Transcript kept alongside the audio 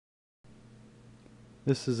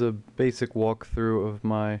This is a basic walkthrough of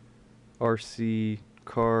my RC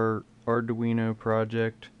car Arduino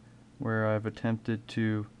project where I've attempted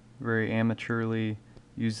to very amateurly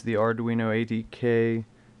use the Arduino ADK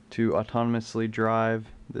to autonomously drive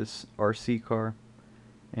this RC car.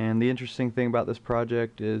 And the interesting thing about this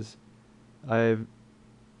project is I've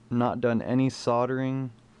not done any soldering,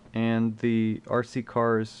 and the RC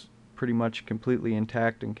car is pretty much completely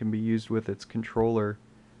intact and can be used with its controller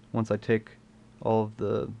once I take all of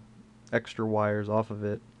the extra wires off of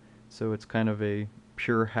it. So it's kind of a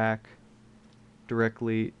pure hack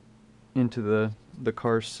directly into the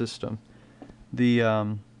car's system.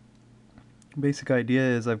 The basic idea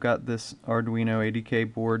is I've got this Arduino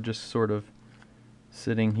ADK board just sort of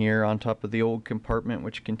sitting here on top of the old compartment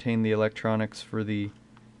which contained the electronics for the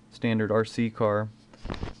standard RC car,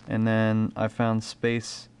 and then I found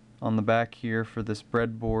space on the back here for this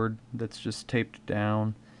breadboard that's just taped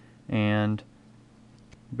down, and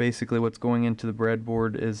basically what's going into the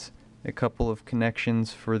breadboard is a couple of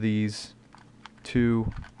connections for these two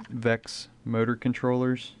Vex motor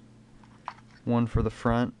controllers. One for the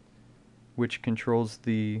front, which controls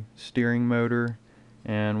the steering motor,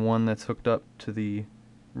 and one that's hooked up to the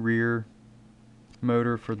rear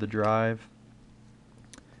motor for the drive.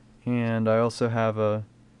 And I also have a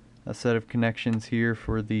set of connections here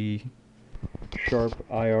for the sharp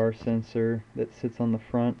IR sensor that sits on the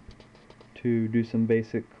front to do some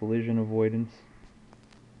basic collision avoidance.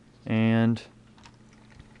 And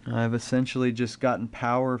I've essentially just gotten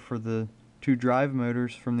power for the two drive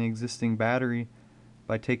motors from the existing battery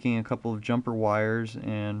by taking a couple of jumper wires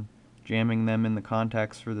and jamming them in the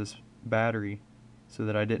contacts for this battery so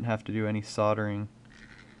that I didn't have to do any soldering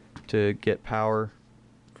to get power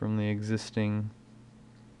from the existing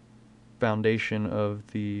foundation of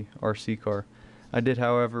the RC car. I did,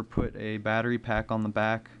 however, put a battery pack on the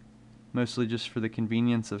back, mostly just for the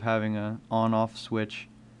convenience of having a on-off switch.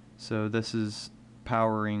 So this is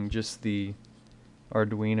powering just the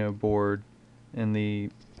Arduino board, and the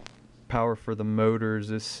power for the motors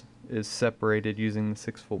is separated using the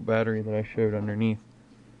 6-volt battery that I showed underneath.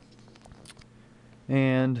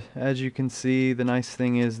 And as you can see, the nice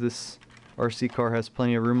thing is this RC car has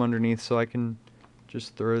plenty of room underneath, so I can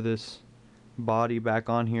just throw this body back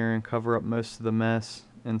on here and cover up most of the mess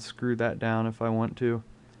and screw that down if I want to.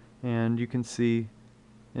 And you can see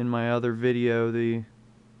in my other video the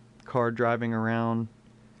car driving around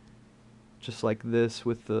just like this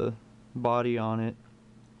with the body on it,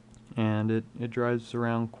 and it drives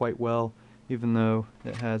around quite well even though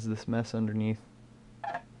it has this mess underneath.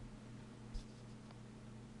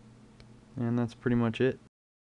 And that's pretty much it.